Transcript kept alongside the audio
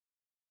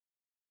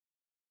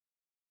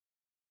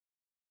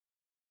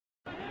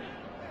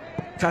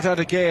Cut out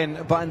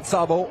again by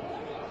Nsabo.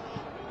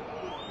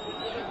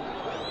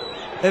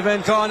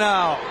 Event gone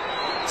now.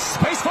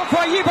 Space for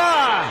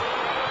Chippa.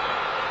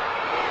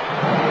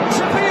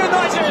 Chippa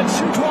United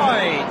shoot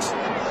wide.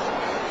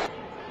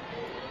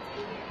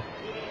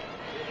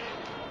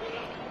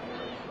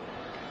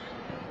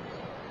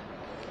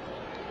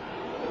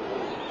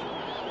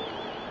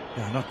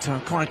 Yeah,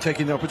 not quite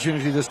taking the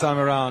opportunity this time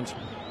around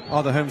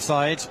on the home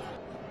side.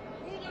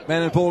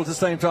 Men and ball at the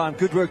same time.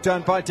 Good work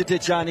done by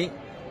Titijani.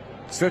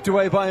 Swept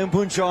away by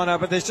Mbunjana,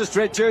 but there's just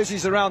red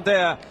jerseys around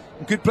there.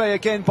 Good play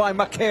again by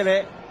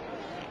Makele.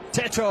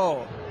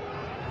 Teto.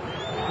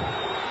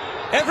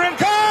 Everin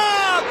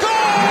Carr! Goal!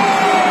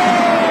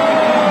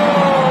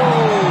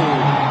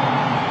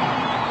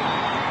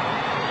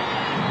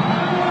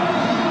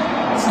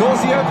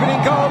 Scores the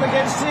opening goal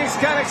against TX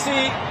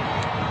Galaxy.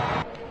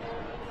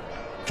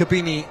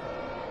 Kabini.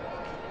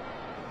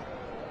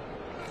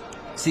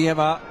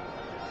 Siema.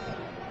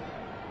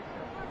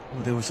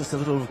 Oh, there was just a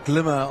little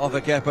glimmer of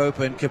a gap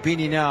open.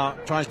 Kabini now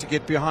tries to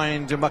get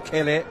behind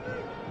Makele.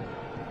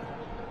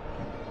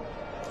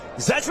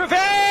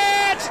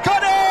 Zachmovic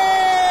got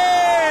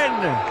in!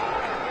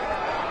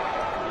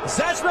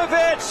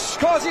 Zachmovic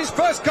scores his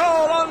first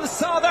goal on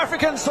South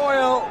African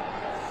soil.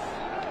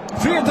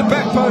 Free at the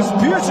back post,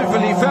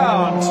 beautifully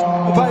found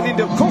by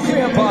Linda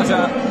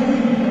Kokiampata.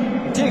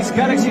 TX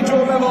Galaxy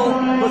draw level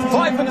with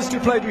 5 minutes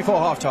to play before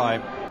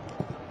half-time.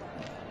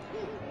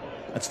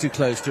 That's too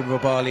close to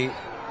Mbabali.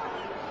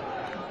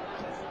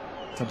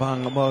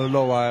 Tabang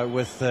Moloa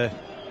with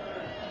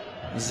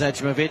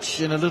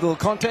Zachmovic in a little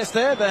contest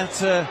there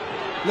that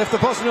left the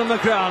Boston on the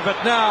ground.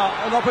 But now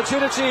an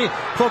opportunity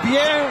for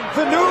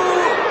Bienvenu.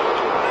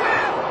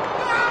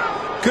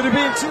 Could have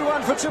been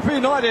 2-1 for Chippa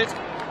United.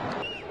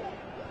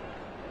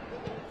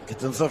 Get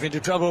themselves into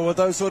trouble with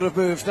those sort of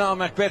moves. Now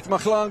Macbeth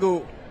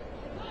Mahlangu.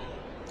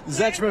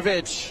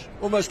 Zachmovic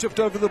almost tipped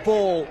over the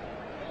ball.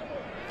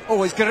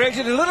 Always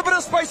created a little bit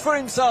of space for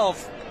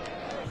himself.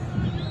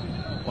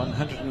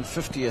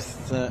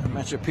 150th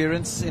match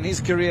appearance in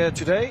his career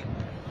today.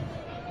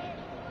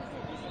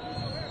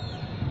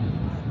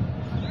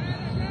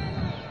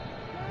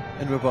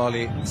 And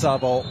Rubali,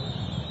 Sabo.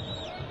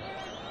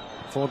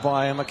 Forward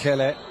by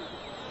Makele.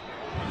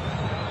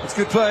 It's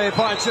good play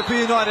by Chippa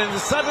United. And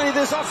suddenly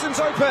this option's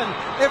open.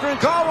 Everin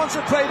Carr wants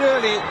it played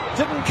early.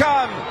 Didn't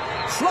come.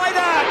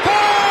 Slider.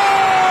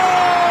 Goal!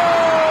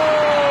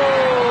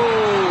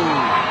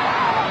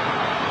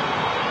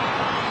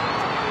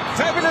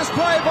 Fabulous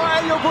play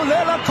by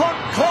Yobulela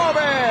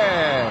Konkobe.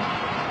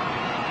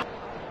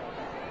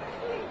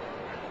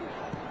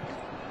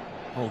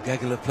 Whole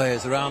gaggle of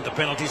players around the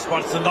penalty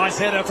spot. It's a nice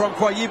header from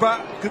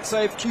Kwayiba. Good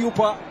save,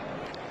 Chippa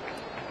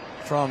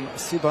from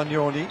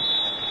Sibanyoni.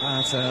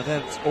 And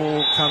that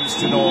all comes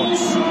to naught.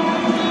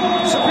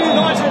 Chippa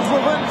United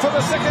will win for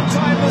the second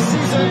time this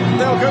season.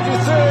 They'll go to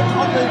third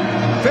on the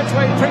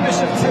Betway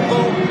Premiership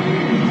table.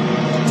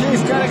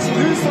 TX Galaxy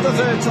lose for the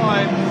third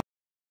time.